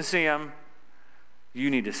world didn't see him. You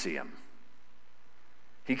need to see him.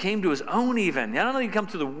 He came to his own even. Not only did he come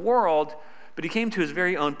to the world, but he came to his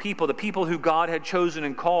very own people, the people who God had chosen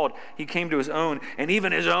and called. He came to his own, and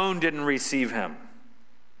even his own didn't receive him.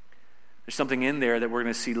 There's something in there that we're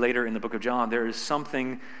going to see later in the book of John. There is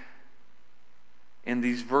something in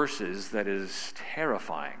these verses that is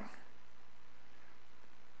terrifying.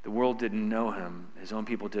 The world didn't know him. His own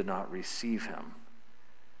people did not receive him.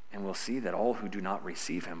 And we'll see that all who do not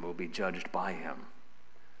receive him will be judged by him.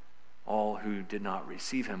 All who did not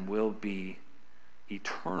receive him will be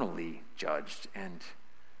eternally judged and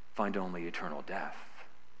find only eternal death.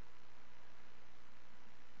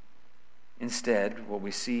 Instead, what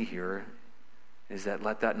we see here is that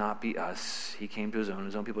let that not be us. He came to his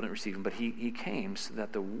own people didn't receive him, but he came so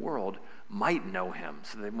that the world might know him,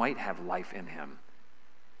 so they might have life in him.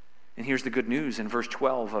 And here's the good news. In verse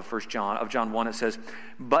 12 of John 1, it says,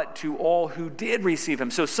 but to all who did receive him.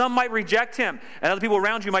 So some might reject him, and other people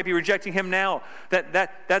around you might be rejecting him now.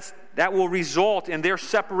 That will result in their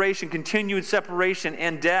separation, continued separation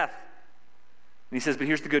and death. And he says, but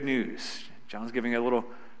here's the good news. John's giving a little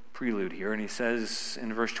prelude here, and he says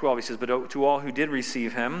in verse 12, he says, but to all who did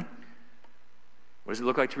receive him, what does it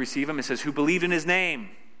look like to receive him? It says, who believed in his name.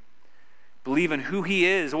 Believe in who he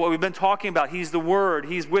is, what we've been talking about. He's the Word.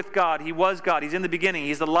 He's with God. He was God. He's in the beginning.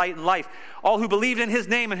 He's the light and life. All who believed in his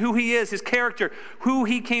name and who he is, his character, who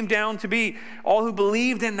he came down to be. All who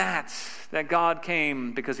believed in that God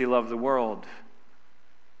came because he loved the world.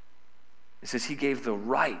 It says he gave the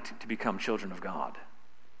right to become children of God.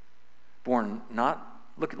 Born not,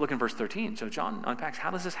 look in verse 13. So John unpacks, how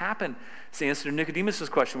does this happen? It's the answer to Nicodemus'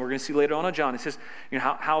 question we're going to see later on in John. He says,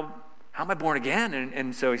 how am I born again?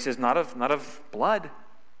 And so he says, not of blood.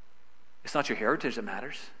 It's not your heritage that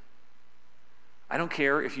matters. I don't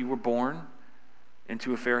care if you were born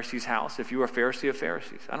into a Pharisee's house, if you were a Pharisee of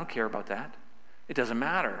Pharisees. I don't care about that. It doesn't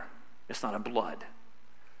matter. It's not of blood.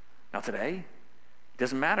 Now today, it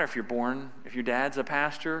doesn't matter if your dad's a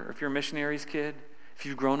pastor, or if you're a missionary's kid, if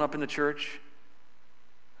you've grown up in the church.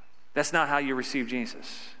 That's not how you receive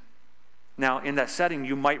Jesus. Now, in that setting,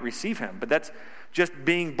 you might receive him, but that's just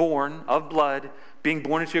being born of blood, being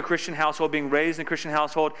born into a Christian household, being raised in a Christian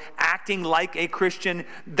household, acting like a Christian.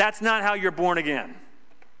 That's not how you're born again.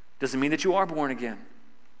 Doesn't mean that you are born again.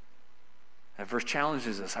 That verse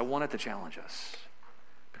challenges us. I want it to challenge us,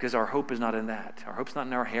 because our hope is not in that. Our hope's not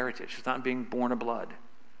in our heritage. It's not in being born of blood.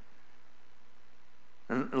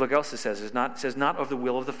 And look what else it says. It says not of the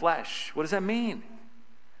will of the flesh. What does that mean?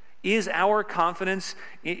 Is our confidence,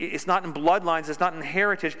 it's not in bloodlines, it's not in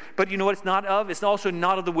heritage, but you know what it's not of? It's also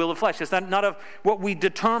not of the will of flesh. It's not of what we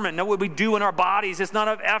determine, not what we do in our bodies. It's not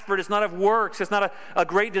of effort, it's not of works, it's not a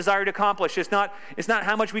great desire to accomplish. It's not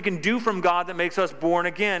how much we can do from God that makes us born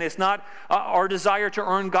again. It's not our desire to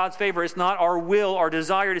earn God's favor. It's not our will, our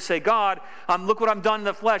desire to say, God, look what I've done in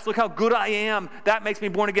the flesh. Look how good I am. That makes me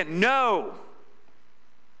born again. No.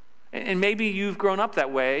 And maybe you've grown up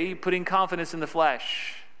that way, putting confidence in the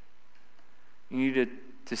flesh. You need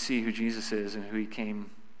to see who Jesus is and who he came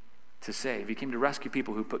to save. He came to rescue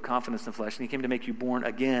people who put confidence in the flesh, and he came to make you born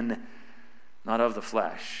again, not of the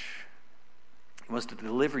flesh. He wants to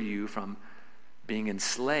deliver you from being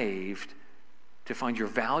enslaved to find your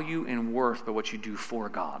value and worth by what you do for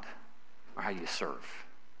God or how you serve.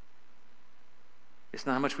 It's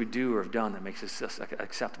not how much we do or have done that makes us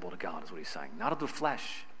acceptable to God, is what he's saying. Not of the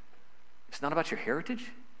flesh. It's not about your heritage.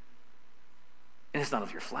 And it's not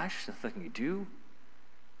of your flesh, it's nothing you do.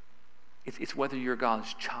 It's whether you're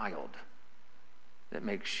God's child that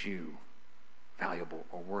makes you valuable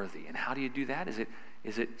or worthy. And how do you do that?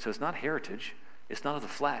 So it's not heritage, it's not of the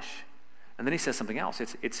flesh. And then he says something else.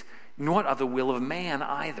 It's not of the will of man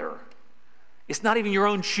either. It's not even your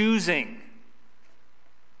own choosing.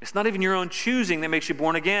 It's not even your own choosing that makes you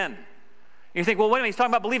born again. You think, well, wait a minute, he's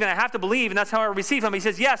talking about believing. I have to believe, and that's how I receive him. He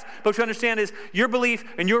says, yes, but what you understand is your belief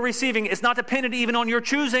and your receiving is not dependent even on your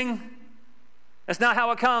choosing. That's not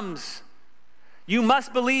how it comes. You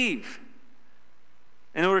must believe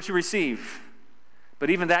in order to receive. But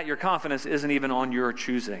even that, your confidence isn't even on your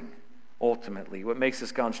choosing, ultimately. What makes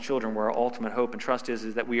us God's children, where our ultimate hope and trust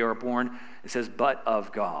is that we are born, it says, but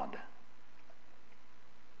of God.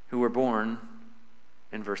 Who were born,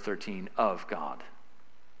 in verse 13, of God.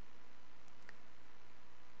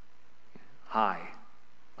 Hi,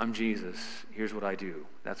 I'm Jesus. Here's what I do.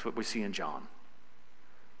 That's what we see in John.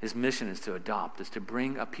 His mission is to adopt, is to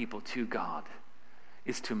bring a people to God.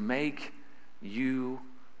 It's to make you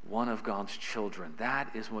one of God's children.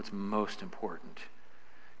 That is what's most important.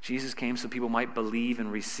 Jesus came so people might believe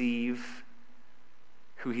and receive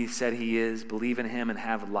who he said he is, believe in him and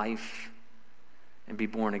have life and be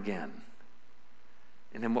born again.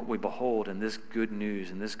 And then what we behold in this good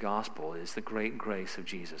news, in this gospel, is the great grace of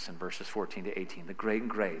Jesus in verses 14 to 18. The great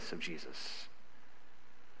grace of Jesus.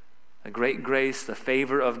 The great grace, the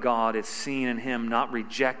favor of God, it's seen in him not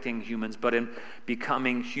rejecting humans, but in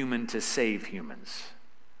becoming human to save humans.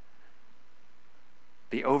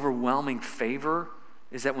 The overwhelming favor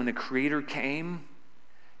is that when the Creator came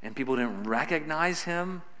and people didn't recognize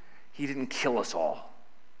him, he didn't kill us all.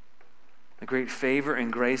 The great favor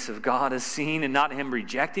and grace of God is seen in not him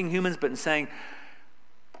rejecting humans, but in saying,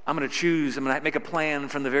 I'm going to make a plan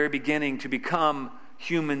from the very beginning to become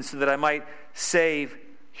human so that I might save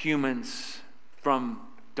humans from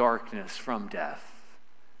darkness, from death.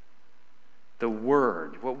 The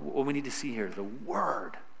Word, what we need to see here, the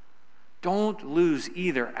Word. Don't lose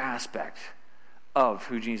either aspect of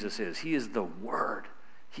who Jesus is. He is the Word.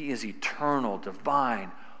 He is eternal,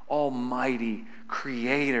 divine, almighty,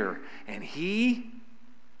 creator. And he,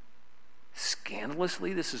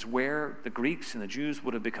 scandalously, this is where the Greeks and the Jews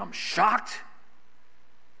would have become shocked.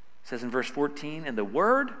 It says in verse 14, and the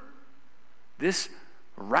Word, this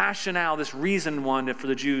rationale, this reason one for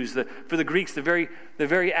the Jews, for the Greeks, the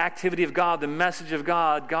very activity of God, the message of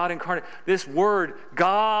God, God incarnate, this Word,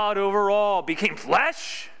 God over all, became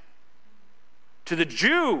flesh. To the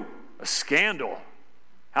Jew, a scandal.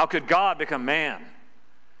 How could God become man?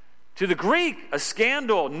 To the Greek, a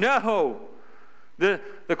scandal. No, the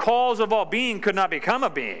cause of all being could not become a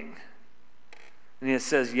being. And it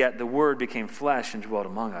says, yet the Word became flesh and dwelt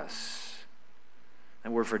among us.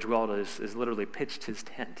 That word for dwelt is literally pitched his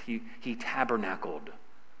tent. He tabernacled.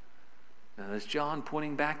 Now, is John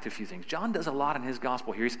pointing back to a few things? John does a lot in his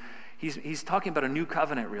gospel here. He's talking about a new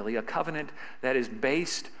covenant, really, a covenant that is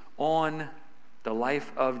based on the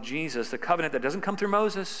life of Jesus, a covenant that doesn't come through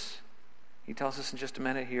Moses. He tells us in just a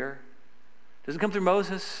minute here. Doesn't come through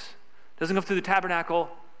Moses. Doesn't come through the tabernacle.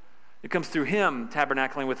 It comes through him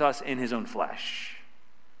tabernacling with us in his own flesh.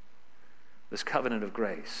 This covenant of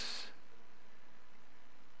grace.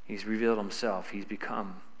 He's revealed himself. He's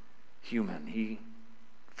become human. He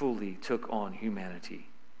fully took on humanity.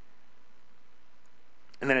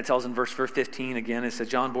 And then it tells in verse 15 again, it says,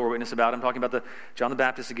 John bore witness about him, talking about John the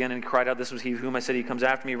Baptist again, and he cried out, this was he whom I said, he comes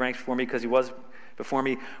after me, ranks before me, because he was before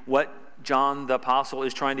me. What John the Apostle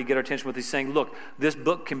is trying to get our attention with, he's saying, look, this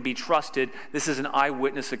book can be trusted. This is an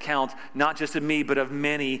eyewitness account, not just of me, but of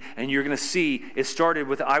many. And you're going to see it started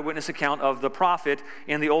with the eyewitness account of the prophet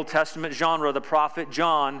in the Old Testament genre, the prophet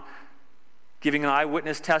John, giving an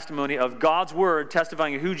eyewitness testimony of God's word,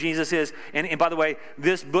 testifying who Jesus is. And by the way,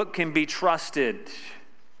 this book can be trusted.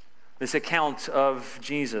 This account of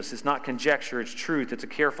Jesus, it's not conjecture, it's truth. It's a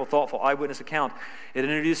careful, thoughtful eyewitness account. It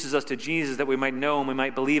introduces us to Jesus that we might know him, we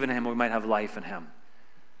might believe in him, we might have life in him.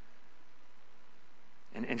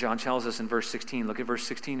 And John tells us in verse 16, look at verse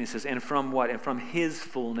 16, he says, and from what? And from his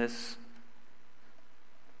fullness.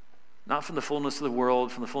 Not from the fullness of the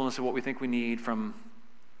world, from the fullness of what we think we need, from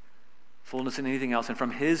fullness in anything else. And from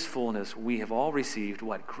his fullness we have all received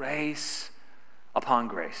what? Grace upon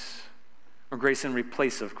grace. Or grace in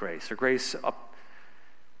place of grace, or grace up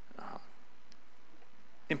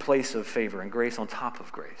in place of favor, and grace on top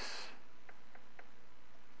of grace.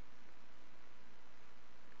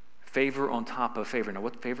 Favor on top of favor. Now,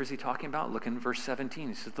 what favor is he talking about? Look in verse 17.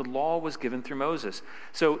 He says, the law was given through Moses.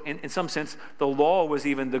 So, in some sense, the law was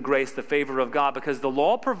even the grace, the favor of God, because the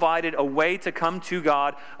law provided a way to come to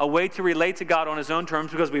God, a way to relate to God on his own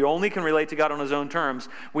terms, because we only can relate to God on his own terms.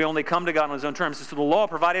 We only come to God on his own terms. So the law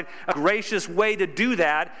provided a gracious way to do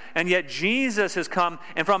that, and yet Jesus has come,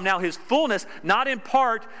 and from now his fullness, not in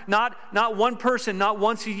part, not one person, not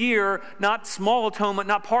once a year, not small atonement,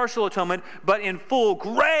 not partial atonement, but in full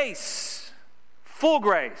grace. Full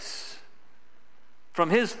grace.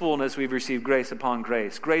 From his fullness we've received grace upon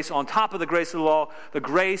grace. Grace on top of the grace of the law, the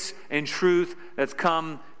grace and truth that's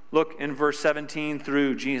come, look in verse 17,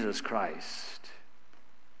 through Jesus Christ.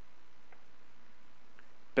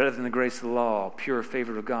 Better than the grace of the law, pure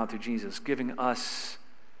favor of God through Jesus, giving us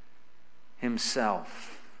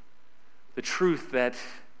himself. The truth that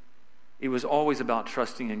it was always about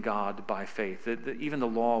trusting in God by faith. That even the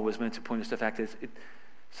law was meant to point us to the fact that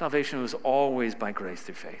salvation was always by grace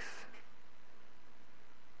through faith.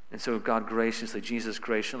 And so God graciously, Jesus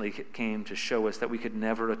graciously came to show us that we could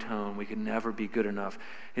never atone, we could never be good enough.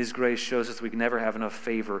 His grace shows us we could never have enough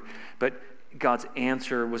favor. But God's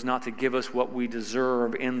answer was not to give us what we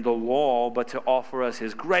deserve in the law, but to offer us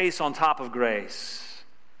his grace on top of grace.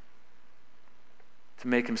 To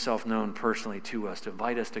make himself known personally to us, to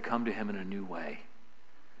invite us to come to him in a new way.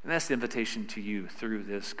 And that's the invitation to you through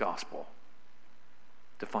this gospel.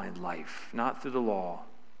 To find life, not through the law,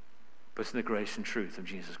 but through the grace and truth of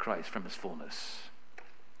Jesus Christ from his fullness.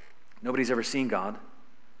 Nobody's ever seen God,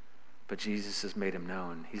 but Jesus has made him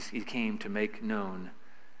known. He came to make known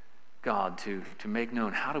God, to make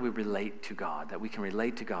known how do we relate to God, that we can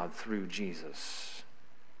relate to God through Jesus.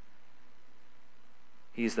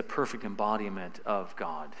 He is the perfect embodiment of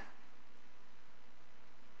God.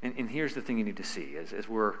 And here's the thing you need to see, as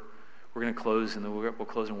we're going to close, and we'll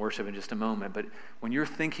close in worship in just a moment. But when you're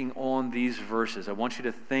thinking on these verses, I want you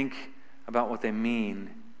to think about what they mean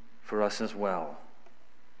for us as well.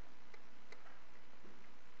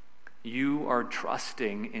 You are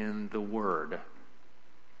trusting in the Word,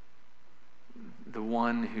 the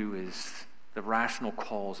one who is the rational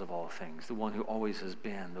cause of all things, the one who always has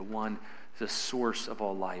been, the one, the source of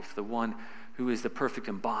all life, the one who is the perfect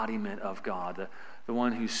embodiment of God, the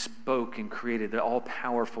one who spoke and created, the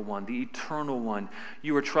all-powerful one, the eternal one.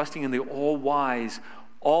 You are trusting in the all-wise,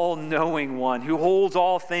 all-knowing one who holds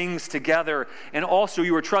all things together. And also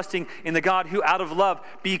you are trusting in the God who out of love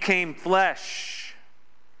became flesh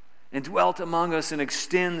and dwelt among us and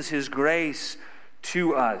extends his grace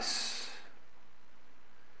to us.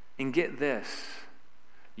 And get this,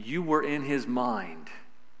 you were in his mind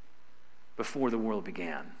before the world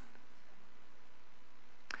began.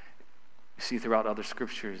 You see throughout other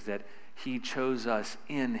scriptures that he chose us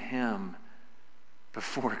in him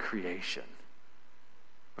before creation.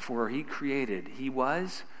 Before he created, he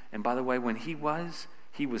was, and by the way, when he was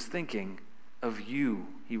thinking of you.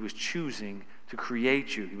 He was choosing to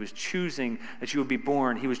create you. He was choosing that you would be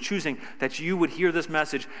born. He was choosing that you would hear this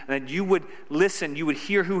message and that you would listen, you would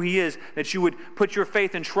hear who he is, that you would put your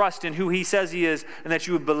faith and trust in who he says he is, and that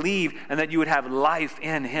you would believe and that you would have life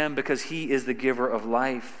in him because he is the giver of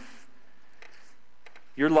life.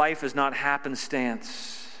 Your life is not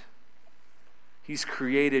happenstance. He's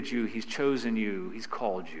created you. He's chosen you. He's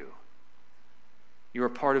called you. You're a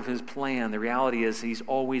part of his plan. The reality is he's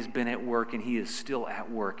always been at work, and he is still at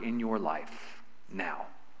work in your life now.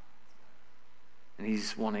 And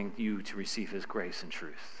he's wanting you to receive his grace and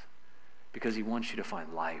truth because he wants you to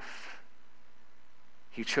find life.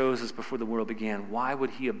 He chose us before the world began. Why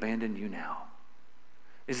would he abandon you now?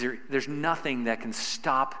 There's nothing that can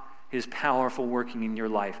stop his powerful working in your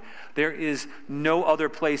life. There is no other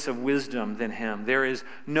place of wisdom than him. There is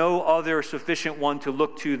no other sufficient one to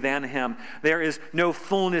look to than him. There is no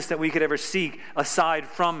fullness that we could ever seek aside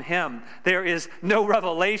from him. There is no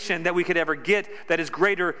revelation that we could ever get that is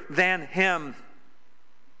greater than him.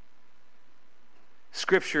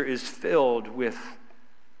 Scripture is filled with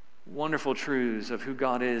wonderful truths of who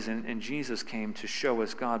God is, and Jesus came to show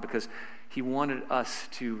us God because he wanted us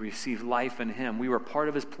to receive life in him. We were part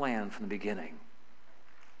of his plan from the beginning.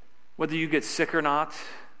 Whether you get sick or not,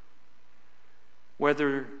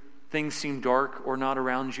 whether things seem dark or not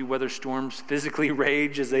around you, whether storms physically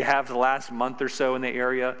rage as they have the last month or so in the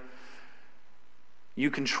area, you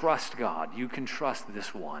can trust God. You can trust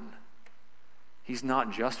this one. He's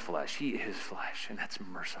not just flesh. He is flesh, and that's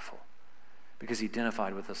merciful because he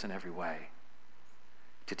identified with us in every way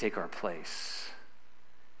to take our place.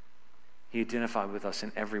 He identified with us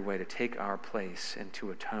in every way to take our place and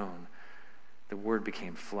to atone. The Word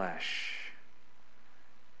became flesh.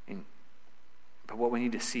 But what we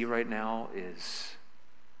need to see right now is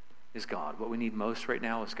God. What we need most right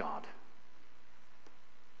now is God.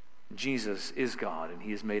 Jesus is God, and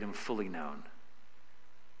he has made him fully known.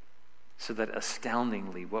 So that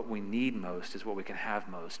astoundingly, what we need most is what we can have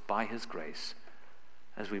most by his grace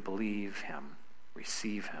as we believe him,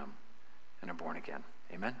 receive him, and are born again.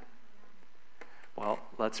 Amen? Well,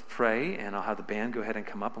 let's pray, and I'll have the band go ahead and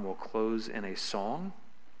come up, and we'll close in a song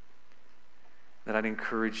that I'd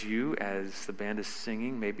encourage you as the band is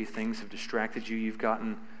singing. Maybe things have distracted you. You've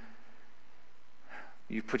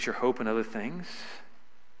put your hope in other things.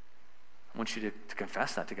 I want you to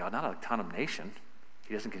confess that to God, not out of condemnation.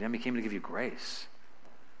 He doesn't condemn. He came to give you grace.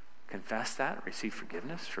 Confess that. Receive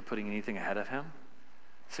forgiveness for putting anything ahead of him.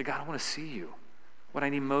 Say, God, I want to see you. What I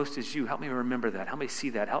need most is you. Help me remember that. Help me see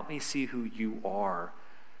that. Help me see who you are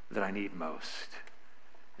that I need most.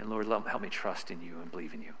 And Lord, help me trust in you and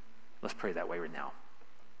believe in you. Let's pray that way right now.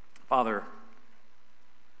 Father,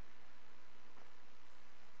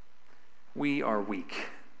 we are weak.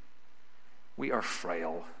 We are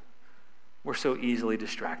frail. We're so easily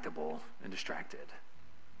distractible and distracted.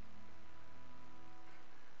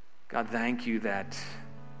 God, thank you that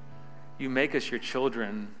you make us your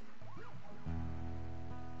children.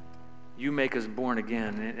 You make us born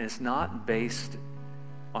again. And it's not based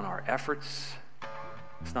on our efforts.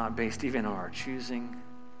 It's not based even on our choosing.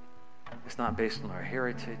 It's not based on our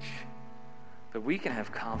heritage. But we can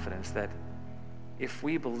have confidence that if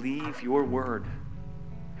we believe your word,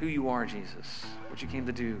 who you are, Jesus, what you came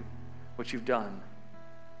to do, what you've done,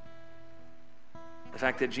 the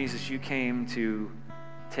fact that, Jesus, you came to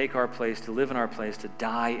take our place, to live in our place, to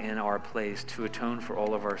die in our place, to atone for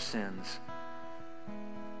all of our sins,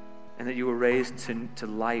 and that you were raised to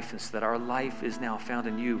life, and so that our life is now found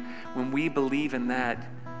in you. When we believe in that,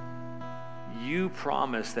 you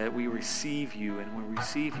promise that we receive you, and when we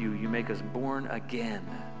receive you, you make us born again,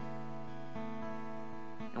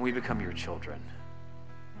 and we become your children.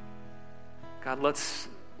 God, let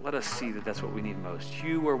us see that that's what we need most.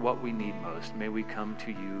 You are what we need most. May we come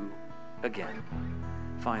to you again.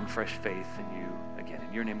 Find fresh faith in you again.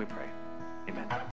 In your name we pray. Amen.